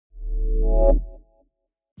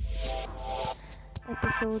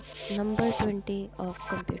episode number 20 of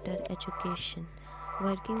Computer Education,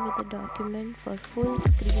 working with a document for full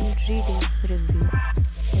screen reading review.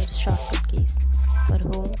 Here's shortcut keys. For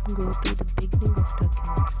home, go to the beginning of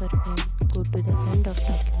document. For end, go to the end of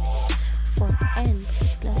document. For N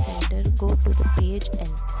plus enter, go to the page N.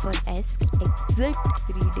 For S, exit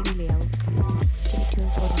reading layout. Stay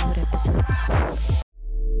tuned for more episodes.